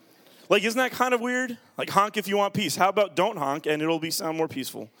 Like, isn't that kind of weird? Like, honk if you want peace. How about don't honk and it'll sound more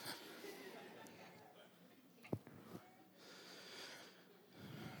peaceful?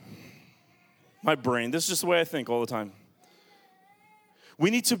 My brain, this is just the way I think all the time.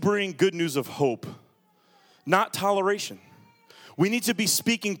 We need to bring good news of hope, not toleration. We need to be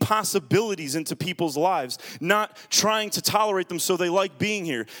speaking possibilities into people's lives, not trying to tolerate them so they like being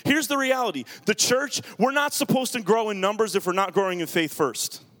here. Here's the reality. The church, we're not supposed to grow in numbers if we're not growing in faith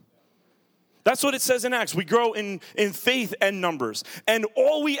first. That's what it says in Acts. We grow in faith and numbers. And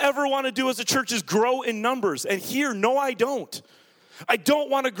all we ever want to do as a church is grow in numbers. And here, no, I don't. I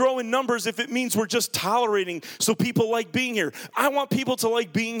don't want to grow in numbers if it means we're just tolerating so people like being here. I want people to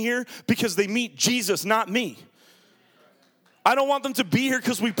like being here because they meet Jesus, not me. I don't want them to be here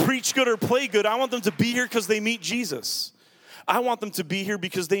because we preach good or play good. I want them to be here because they meet Jesus. I want them to be here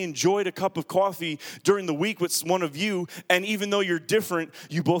because they enjoyed a cup of coffee during the week with one of you, and even though you're different,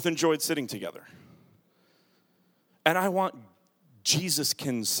 you both enjoyed sitting together. And I want Jesus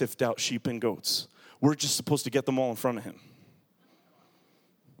can sift out sheep and goats. We're just supposed to get them all in front of him.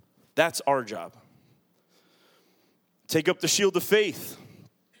 That's our job. Take up the shield of faith.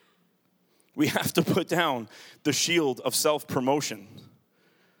 We have to put down the shield of self-promotion.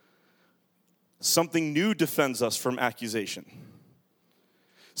 Something new defends us from accusation.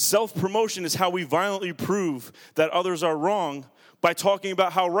 Self-promotion is how we violently prove that others are wrong by talking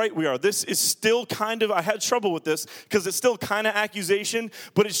about how right we are. This is still kind of, I had trouble with this because it's still kind of accusation,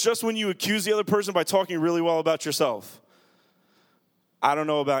 but it's just when you accuse the other person by talking really well about yourself. I don't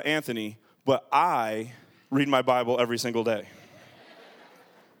know about Anthony, but I read my Bible every single day.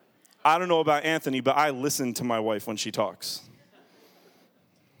 I don't know about Anthony, but I listen to my wife when she talks.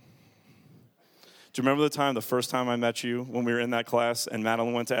 Do you remember the first time I met you when we were in that class and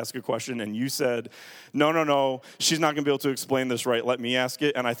Madeline went to ask a question and you said, no, she's not going to be able to explain this right. Let me ask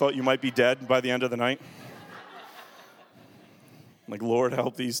it. And I thought you might be dead by the end of the night. I'm like, Lord,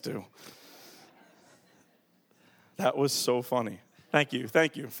 help these two. That was so funny. Thank you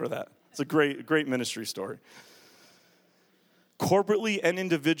for that. It's a great ministry story. Corporately and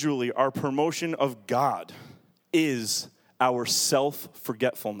individually, our promotion of God is our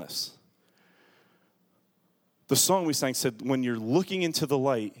self-forgetfulness. The song we sang said, when you're looking into the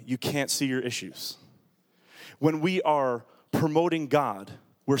light, you can't see your issues. When we are promoting God,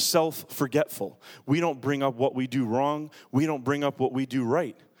 we're self-forgetful. We don't bring up what we do wrong. We don't bring up what we do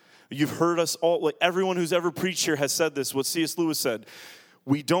right. You've heard us all, like everyone who's ever preached here has said this, what C.S. Lewis said.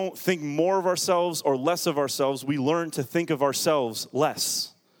 We don't think more of ourselves or less of ourselves. We learn to think of ourselves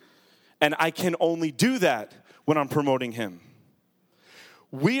less. And I can only do that when I'm promoting him.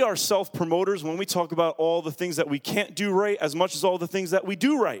 We are self-promoters when we talk about all the things that we can't do right as much as all the things that we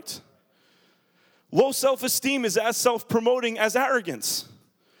do right. Low self-esteem is as self-promoting as arrogance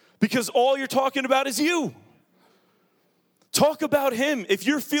because all you're talking about is you. Talk about him. If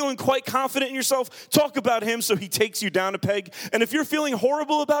you're feeling quite confident in yourself, talk about him so he takes you down a peg. And if you're feeling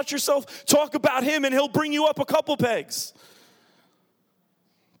horrible about yourself, talk about him and he'll bring you up a couple pegs.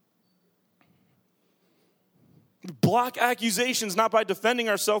 Block accusations not by defending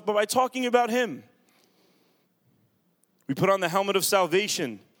ourselves, but by talking about him. We put on the helmet of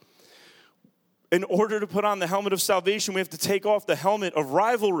salvation. In order to put on the helmet of salvation, we have to take off the helmet of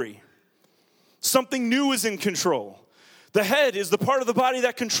rivalry. Something new is in control. The head is the part of the body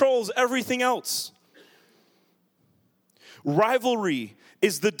that controls everything else. Rivalry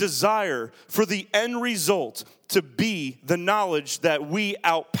is the desire for the end result to be the knowledge that we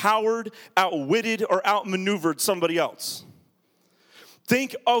outpowered, outwitted, or outmaneuvered somebody else.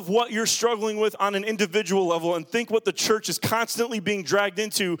 Think of what you're struggling with on an individual level and think what the church is constantly being dragged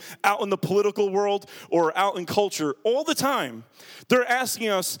into out in the political world or out in culture all the time. They're asking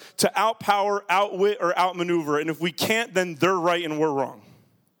us to outpower, outwit, or outmaneuver, and if we can't, then they're right and we're wrong.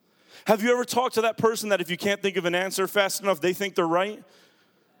 Have you ever talked to that person that if you can't think of an answer fast enough, they think they're right?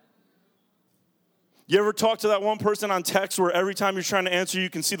 You ever talk to that one person on text where every time you're trying to answer, you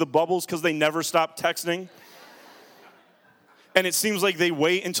can see the bubbles because they never stop texting? And it seems like they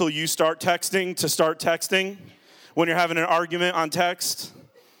wait until you start texting to start texting when you're having an argument on text.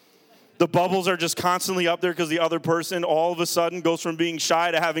 The bubbles are just constantly up there because the other person all of a sudden goes from being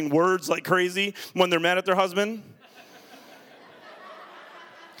shy to having words like crazy when they're mad at their husband.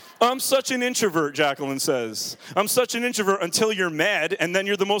 I'm such an introvert, Jacqueline says. I'm such an introvert until you're mad, and then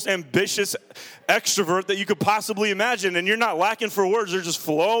you're the most ambitious extrovert that you could possibly imagine, and you're not lacking for words. They're just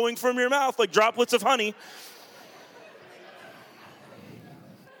flowing from your mouth like droplets of honey.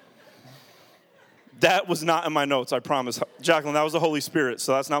 That was not in my notes, I promise. Jacqueline, that was the Holy Spirit,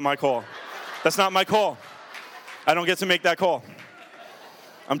 so that's not my call. That's not my call. I don't get to make that call.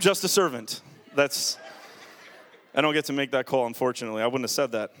 I'm just a servant. I don't get to make that call, unfortunately. I wouldn't have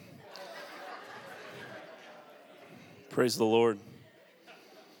said that. Praise the Lord.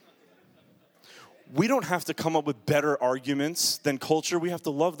 We don't have to come up with better arguments than culture. We have to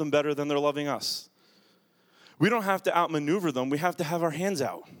love them better than they're loving us. We don't have to outmaneuver them. We have to have our hands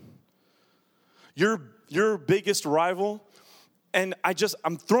out. Your biggest rival, and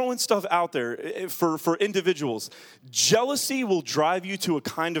I'm throwing stuff out there for individuals. Jealousy will drive you to a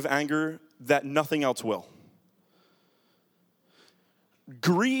kind of anger that nothing else will.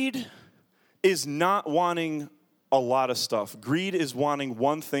 Greed is not wanting a lot of stuff. Greed is wanting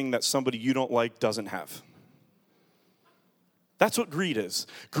one thing that somebody you don't like doesn't have. That's what greed is.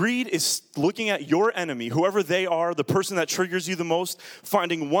 Greed is looking at your enemy, whoever they are, the person that triggers you the most,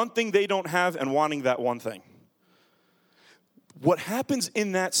 finding one thing they don't have and wanting that one thing. What happens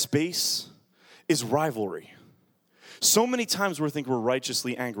in that space is rivalry. So many times we think we're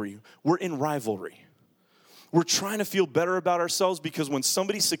righteously angry. We're in rivalry. We're trying to feel better about ourselves because when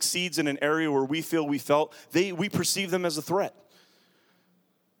somebody succeeds in an area where we feel we perceive them as a threat.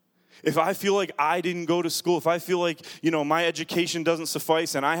 If I feel like I didn't go to school, if I feel like, my education doesn't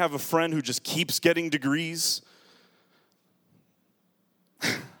suffice and I have a friend who just keeps getting degrees,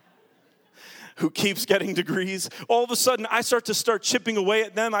 all of a sudden I start chipping away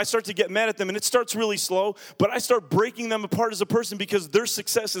at them. I start to get mad at them, and it starts really slow, but I start breaking them apart as a person because their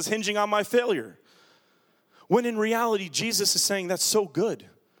success is hinging on my failure. When in reality, Jesus is saying that's so good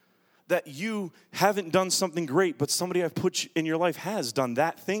that you haven't done something great, but somebody I've put in your life has done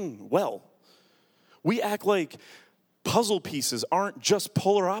that thing well. We act like puzzle pieces aren't just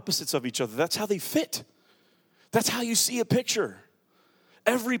polar opposites of each other. That's how they fit. That's how you see a picture.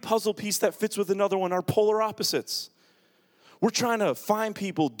 Every puzzle piece that fits with another one are polar opposites. We're trying to find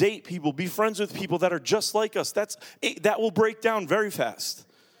people, date people, be friends with people that are just like us. That will break down very fast.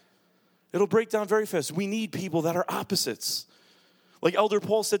 It'll break down very fast. We need people that are opposites. Like Elder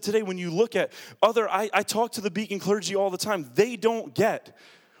Paul said today, when you look at I talk to the Beacon clergy all the time. They don't get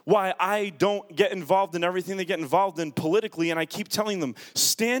why I don't get involved in everything they get involved in politically, and I keep telling them,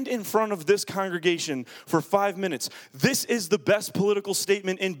 stand in front of this congregation for 5 minutes. This is the best political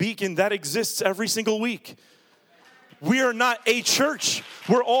statement in Beacon that exists every single week. We are not a church.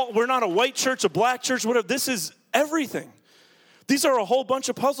 We're not a white church, a black church, whatever. This is everything. These are a whole bunch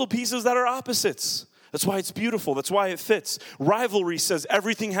of puzzle pieces that are opposites. That's why it's beautiful. That's why it fits. Rivalry says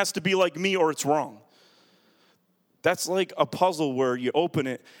everything has to be like me or it's wrong. That's like a puzzle where you open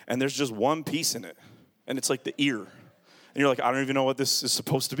it and there's just one piece in it. And it's like the ear. And you're like, I don't even know what this is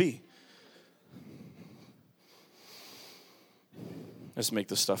supposed to be. I just make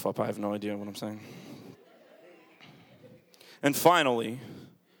this stuff up. I have no idea what I'm saying. And finally,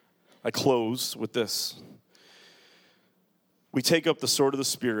 I close with this. We take up the sword of the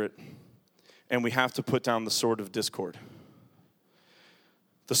Spirit, and we have to put down the sword of discord.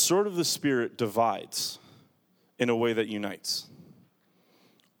 The sword of the Spirit divides in a way that unites.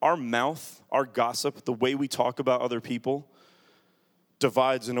 Our mouth, our gossip, the way we talk about other people,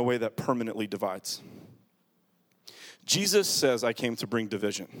 divides in a way that permanently divides. Jesus says, I came to bring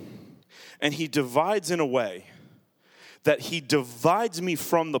division. And he divides in a way that he divides me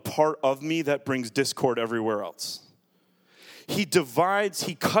from the part of me that brings discord everywhere else. He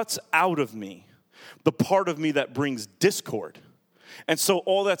cuts out of me the part of me that brings discord. And so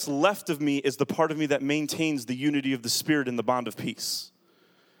all that's left of me is the part of me that maintains the unity of the Spirit and the bond of peace.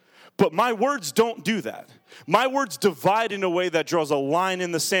 But my words don't do that. My words divide in a way that draws a line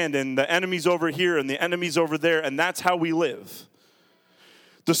in the sand, and the enemy's over here and the enemy's over there, and that's how we live.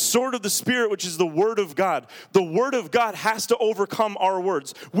 The sword of the Spirit, which is the Word of God. The Word of God has to overcome our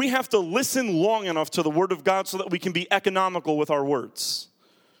words. We have to listen long enough to the Word of God so that we can be economical with our words.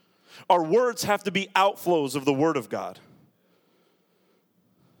 Our words have to be outflows of the Word of God.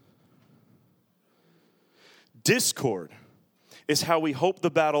 Discord is how we hope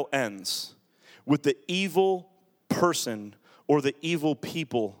the battle ends with the evil person or the evil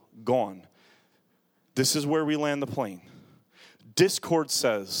people gone. This is where we land the plane. Discord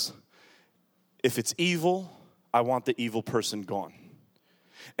says, if it's evil, I want the evil person gone.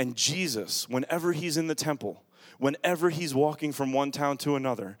 And Jesus, whenever he's in the temple, whenever he's walking from one town to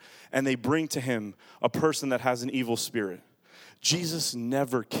another, and they bring to him a person that has an evil spirit, Jesus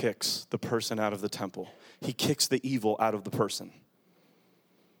never kicks the person out of the temple. He kicks the evil out of the person.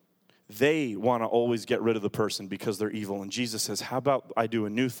 They want to always get rid of the person because they're evil. And Jesus says, how about I do a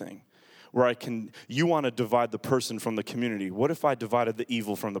new thing where you want to divide the person from the community. What if I divided the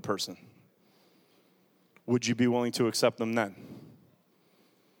evil from the person? Would you be willing to accept them then?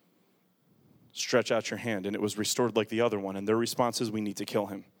 Stretch out your hand, and it was restored like the other one. And their response is, we need to kill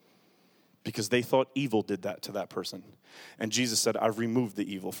him. Because they thought evil did that to that person. And Jesus said, I've removed the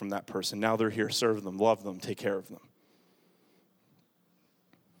evil from that person. Now they're here. Serve them, love them, take care of them.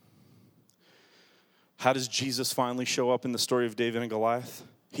 How does Jesus finally show up in the story of David and Goliath?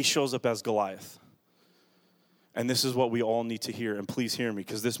 He shows up as Goliath. And this is what we all need to hear. And please hear me,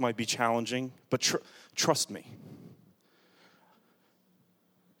 because this might be challenging, but trust me.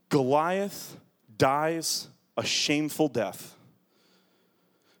 Goliath dies a shameful death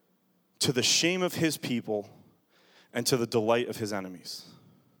to the shame of his people and to the delight of his enemies.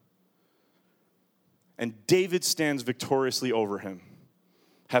 And David stands victoriously over him,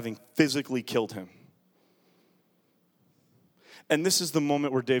 having physically killed him. And this is the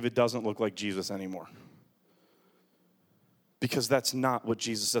moment where David doesn't look like Jesus anymore. Because that's not what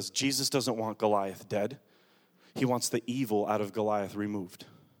Jesus says. Jesus doesn't want Goliath dead. He wants the evil out of Goliath removed.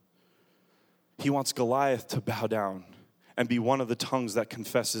 He wants Goliath to bow down and be one of the tongues that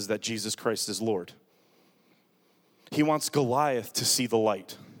confesses that Jesus Christ is Lord. He wants Goliath to see the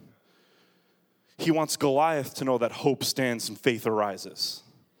light. He wants Goliath to know that hope stands and faith arises.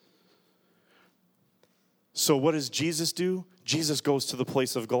 So what does Jesus do? Jesus goes to the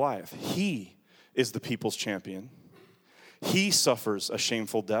place of Goliath. He is the people's champion. He suffers a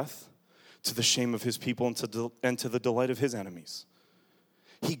shameful death to the shame of his people and to the delight of his enemies.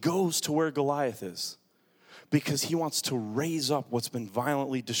 He goes to where Goliath is because he wants to raise up what's been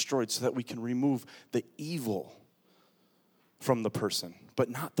violently destroyed so that we can remove the evil from the person,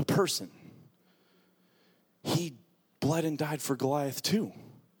 but not the person. He bled and died for Goliath too.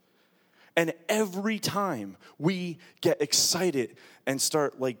 And every time we get excited and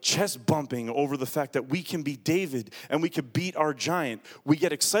start like chest bumping over the fact that we can be David and we can beat our giant, we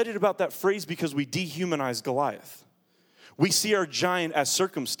get excited about that phrase because we dehumanize Goliath. We see our giant as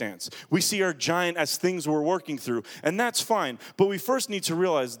circumstance. We see our giant as things we're working through. And that's fine. But we first need to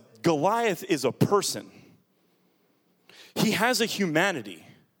realize Goliath is a person. He has a humanity.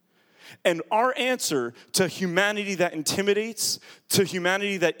 And our answer to humanity that intimidates, to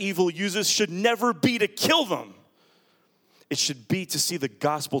humanity that evil uses, should never be to kill them. It should be to see the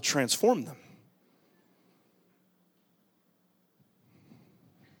gospel transform them.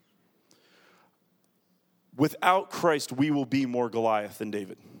 Without Christ, we will be more Goliath than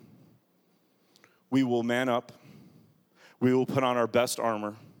David. We will man up. We will put on our best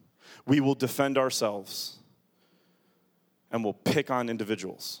armor. We will defend ourselves. And we'll pick on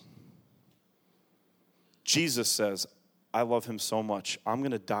individuals. Jesus says, I love him so much, I'm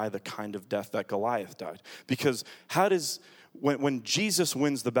going to die the kind of death that Goliath died. Because when Jesus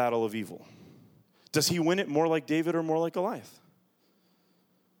wins the battle of evil, does he win it more like David or more like Goliath?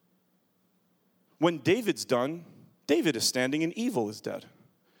 When David's done, David is standing and evil is dead.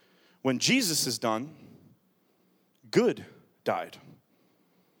 When Jesus is done, good died.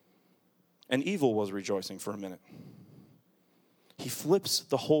 And evil was rejoicing for a minute. He flips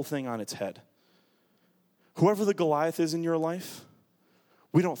the whole thing on its head. Whoever the Goliath is in your life,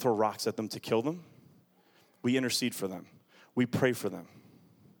 we don't throw rocks at them to kill them. We intercede for them. We pray for them.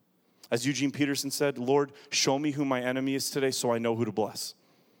 As Eugene Peterson said, Lord, show me who my enemy is today so I know who to bless.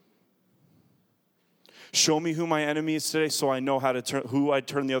 Show me who my enemy is today so I know who I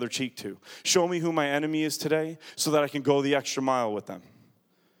turn the other cheek to. Show me who my enemy is today so that I can go the extra mile with them.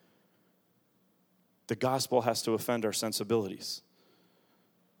 The gospel has to offend our sensibilities.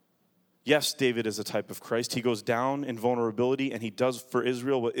 Yes, David is a type of Christ. He goes down in vulnerability and he does for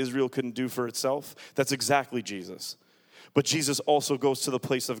Israel what Israel couldn't do for itself. That's exactly Jesus. But Jesus also goes to the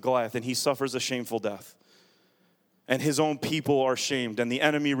place of Goliath and he suffers a shameful death. And his own people are shamed and the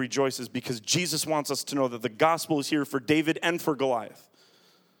enemy rejoices because Jesus wants us to know that the gospel is here for David and for Goliath.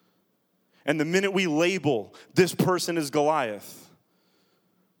 And the minute we label this person as Goliath,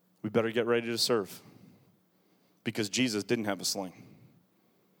 we better get ready to serve. Because Jesus didn't have a sling.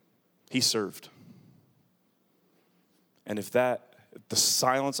 He served. And if the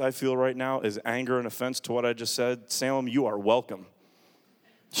silence I feel right now is anger and offense to what I just said, Salem, you are welcome.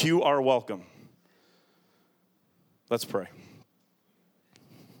 You are welcome. Let's pray.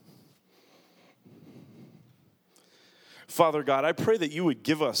 Father God, I pray that you would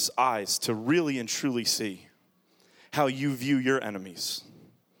give us eyes to really and truly see how you view your enemies.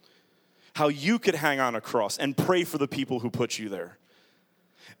 How you could hang on a cross and pray for the people who put you there.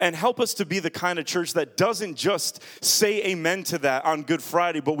 And help us to be the kind of church that doesn't just say amen to that on Good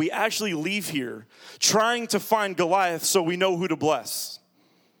Friday, but we actually leave here trying to find Goliath so we know who to bless.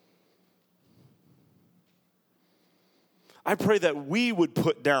 I pray that we would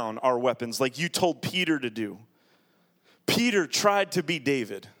put down our weapons like you told Peter to do. Peter tried to be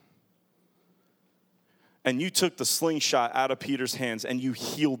David. And you took the slingshot out of Peter's hands and you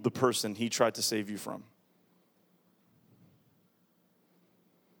healed the person he tried to save you from.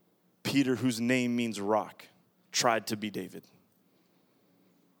 Peter, whose name means rock, tried to be David.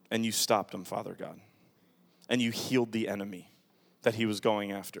 And you stopped him, Father God. And you healed the enemy that he was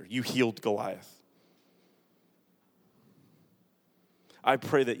going after. You healed Goliath. I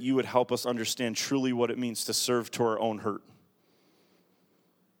pray that you would help us understand truly what it means to serve to our own hurt.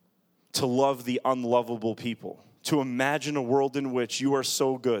 To love the unlovable people. To imagine a world in which you are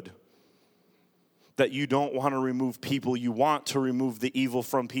so good that you don't want to remove people. You want to remove the evil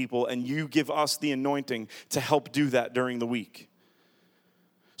from people. And you give us the anointing to help do that during the week.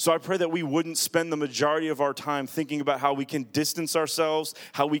 So I pray that we wouldn't spend the majority of our time thinking about how we can distance ourselves,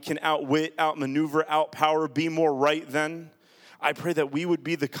 how we can outwit, outmaneuver, outpower, be more right than. I pray that we would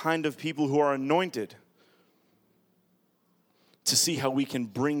be the kind of people who are anointed to see how we can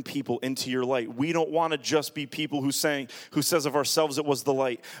bring people into your light. We don't want to just be people who says of ourselves it was the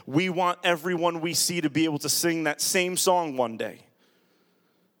light. We want everyone we see to be able to sing that same song one day.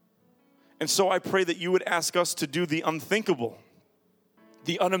 And so I pray that you would ask us to do the unthinkable,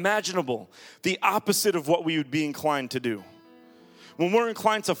 the unimaginable, the opposite of what we would be inclined to do. When we're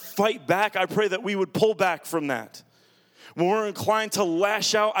inclined to fight back, I pray that we would pull back from that. When we're inclined to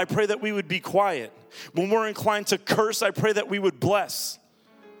lash out, I pray that we would be quiet. When we're inclined to curse, I pray that we would bless.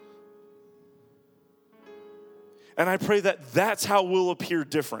 And I pray that that's how we'll appear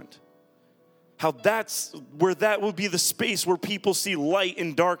different. How that's where that will be the space where people see light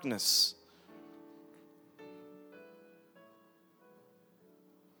in darkness.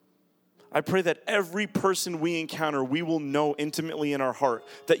 I pray that every person we encounter, we will know intimately in our heart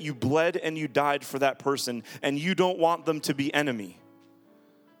that you bled and you died for that person and you don't want them to be enemy.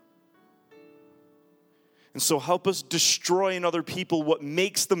 And so help us destroy in other people what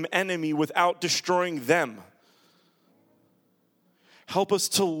makes them enemy without destroying them. Help us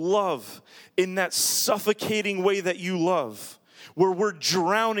to love in that suffocating way that you love, where we're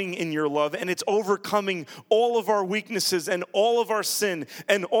drowning in your love and it's overcoming all of our weaknesses and all of our sin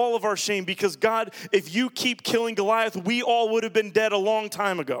and all of our shame. Because God, if you keep killing Goliath, we all would have been dead a long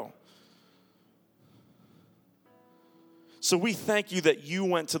time ago. So we thank you that you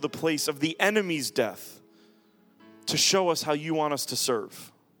went to the place of the enemy's death to show us how you want us to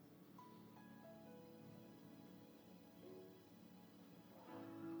serve.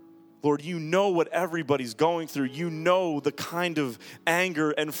 Lord, you know what everybody's going through. You know the kind of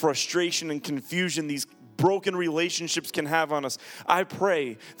anger and frustration and confusion these broken relationships can have on us. I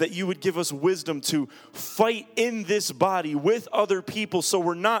pray that you would give us wisdom to fight in this body with other people so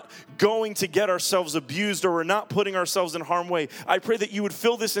we're not going to get ourselves abused or we're not putting ourselves in harm's way. I pray that you would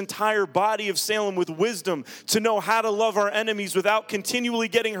fill this entire body of Salem with wisdom to know how to love our enemies without continually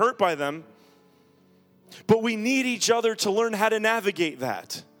getting hurt by them. But we need each other to learn how to navigate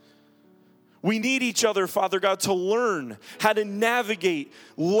that. We need each other, Father God, to learn how to navigate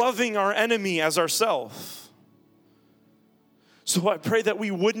loving our enemy as ourselves. So I pray that we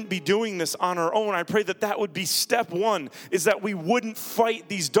wouldn't be doing this on our own. I pray that that would be step one, is that we wouldn't fight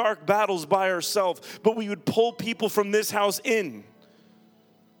these dark battles by ourselves, but we would pull people from this house in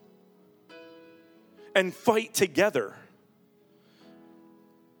and fight together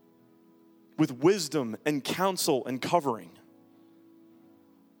with wisdom and counsel and covering.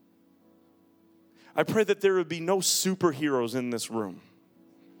 I pray that there would be no superheroes in this room.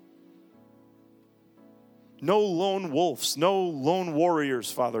 No lone wolves, no lone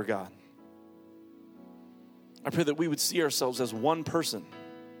warriors, Father God. I pray that we would see ourselves as one person.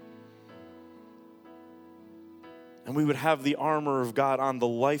 And we would have the armor of God on, the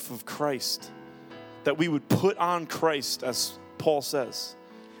life of Christ. That we would put on Christ, as Paul says.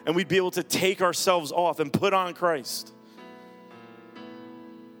 And we'd be able to take ourselves off and put on Christ.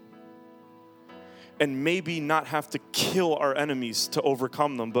 And maybe not have to kill our enemies to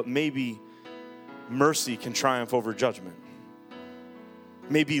overcome them, but maybe mercy can triumph over judgment.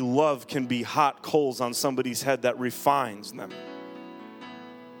 Maybe love can be hot coals on somebody's head that refines them.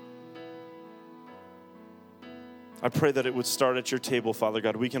 I pray that it would start at your table, Father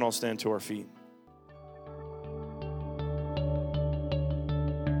God. We can all stand to our feet.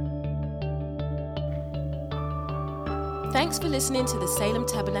 Thanks for listening to the Salem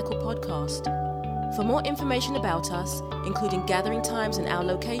Tabernacle podcast. For more information about us, including gathering times and our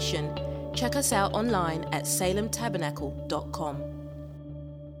location, check us out online at salemtabernacle.com.